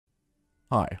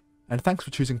Hi, and thanks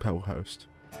for choosing PebbleHost.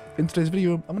 In today's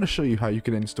video, I'm going to show you how you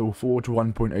can install Forge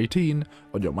 1.18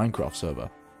 on your Minecraft server.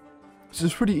 This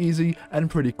is pretty easy and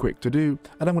pretty quick to do,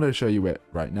 and I'm going to show you it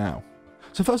right now.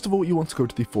 So first of all, you want to go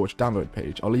to the Forge download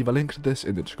page. I'll leave a link to this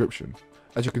in the description.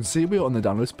 As you can see, we are on the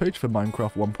downloads page for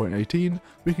Minecraft 1.18.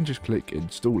 We can just click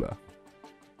Installer.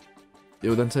 It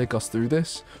will then take us through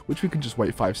this, which we can just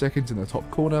wait 5 seconds in the top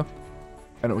corner,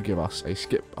 and it will give us a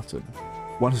skip button.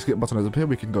 Once the skip button has appeared,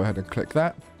 we can go ahead and click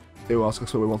that. It will ask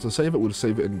us where we want to save it. We'll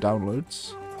save it in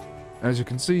downloads. And as you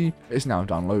can see, it's now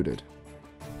downloaded.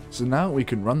 So now we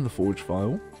can run the Forge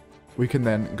file. We can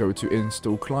then go to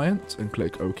install client and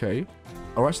click OK.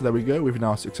 Alright, so there we go. We've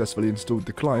now successfully installed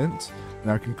the client.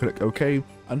 Now we can click OK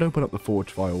and open up the Forge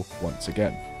file once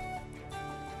again.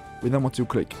 We then want to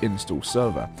click install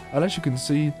server. And as you can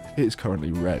see, it is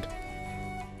currently red.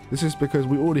 This is because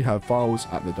we already have files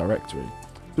at the directory.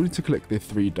 So we need to click the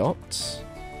 3 dots.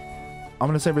 I'm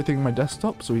going to save everything on my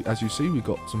desktop, so as you see, we've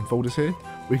got some folders here.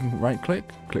 We can right click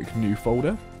new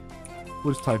folder.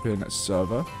 We'll just type in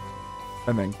server,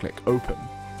 and then click open.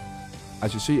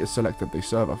 As you see, it's selected the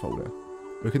server folder.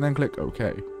 We can then click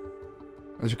OK.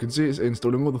 As you can see, it's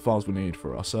installing all the files we need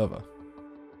for our server.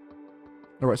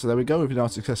 Alright, so there we go, we've now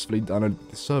successfully downloaded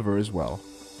the server as well.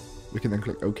 We can then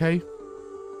click OK,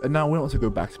 and now we want to go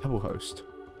back to PebbleHost.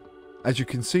 As you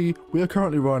can see, we are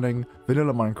currently running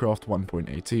Vanilla Minecraft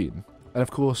 1.18, and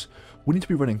of course, we need to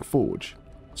be running Forge.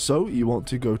 So you want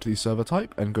to go to the server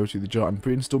type and go to the Jar and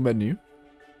pre-install menu.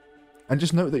 And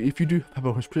just note that if you do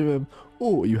PebbleHost Premium,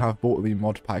 or you have bought the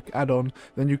mod pack add-on,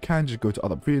 then you can just go to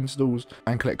other pre-installs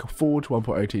and click Forge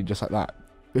 1.18 just like that.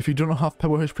 If you do not have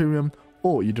PebbleHost Premium,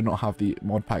 or you do not have the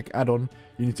mod pack add-on,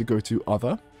 you need to go to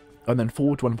other, and then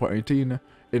Forge 1.18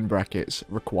 in brackets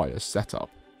requires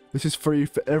setup. This is free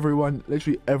for everyone,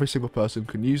 literally every single person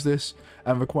can use this,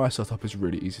 and require setup is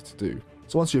really easy to do.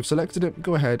 So once you've selected it,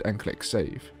 go ahead and click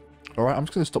save. Alright, I'm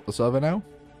just going to stop the server now.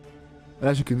 And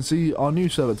as you can see, our new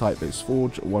server type is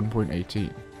Forge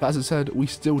 1.18. But as I said, we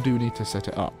still do need to set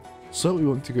it up. So we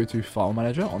want to go to File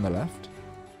Manager on the left,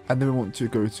 and then we want to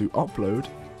go to Upload,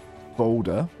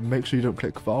 Folder. Make sure you don't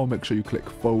click File, make sure you click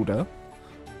Folder.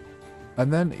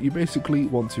 And then you basically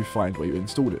want to find where you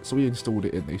installed it. So we installed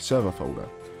it in the server folder.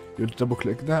 You'll double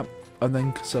click that and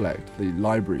then select the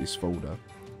libraries folder.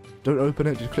 Don't open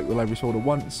it, just click the libraries folder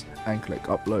once and click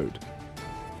upload.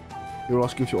 It will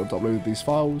ask you if you want to upload these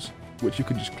files, which you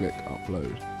can just click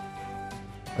upload.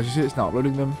 As you see, it's now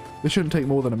uploading them. This shouldn't take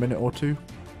more than a minute or two.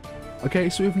 Okay,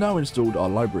 so we've now installed our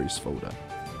libraries folder.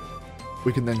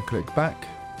 We can then click back,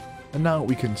 and now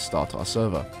we can start our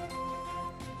server.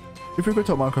 If we go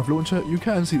to our Minecraft launcher, you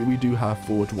can see that we do have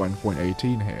Forge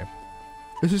 1.18 here.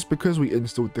 This is because we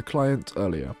installed the client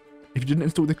earlier. If you didn't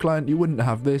install the client, you wouldn't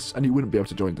have this, and you wouldn't be able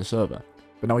to join the server.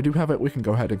 But now we do have it, we can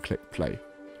go ahead and click play.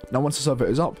 Now once the server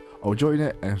is up, I'll join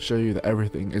it and show you that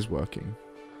everything is working.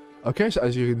 Okay, so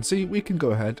as you can see, we can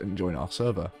go ahead and join our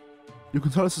server. You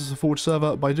can tell this is a Forge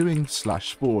server by doing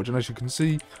 /forge, and as you can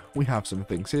see, we have some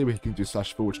things here. We can do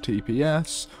 /forge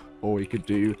TPS, or we could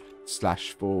do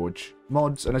 /forge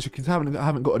mods, and as you can see, I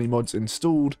haven't got any mods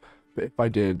installed, but if I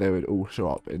did, they would all show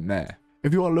up in there.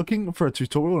 If you are looking for a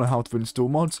tutorial on how to install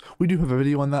mods, we do have a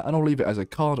video on that, and I'll leave it as a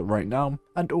card right now,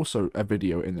 and also a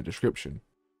video in the description.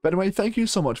 But anyway, thank you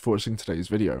so much for watching today's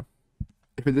video.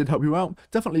 If it did help you out,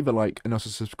 definitely leave a like and also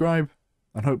subscribe,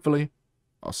 and hopefully,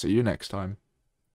 I'll see you next time.